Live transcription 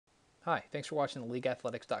Hi, thanks for watching the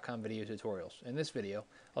LeagueAthletics.com video tutorials. In this video,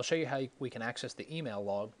 I'll show you how we can access the email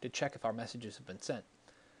log to check if our messages have been sent.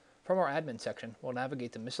 From our admin section, we'll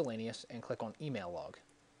navigate to Miscellaneous and click on Email Log.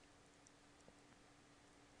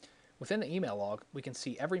 Within the email log, we can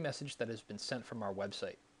see every message that has been sent from our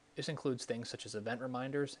website. This includes things such as event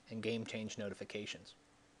reminders and game change notifications.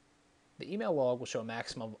 The email log will show a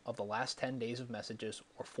maximum of the last 10 days of messages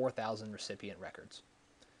or 4,000 recipient records.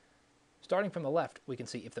 Starting from the left, we can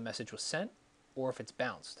see if the message was sent or if it's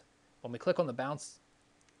bounced. When we click on the bounce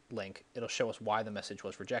link, it'll show us why the message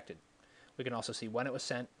was rejected. We can also see when it was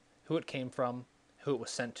sent, who it came from, who it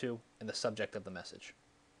was sent to, and the subject of the message.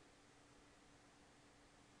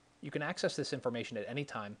 You can access this information at any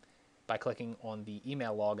time by clicking on the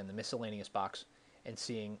email log in the miscellaneous box and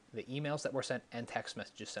seeing the emails that were sent and text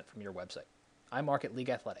messages sent from your website. I'm Mark at League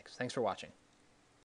Athletics. Thanks for watching.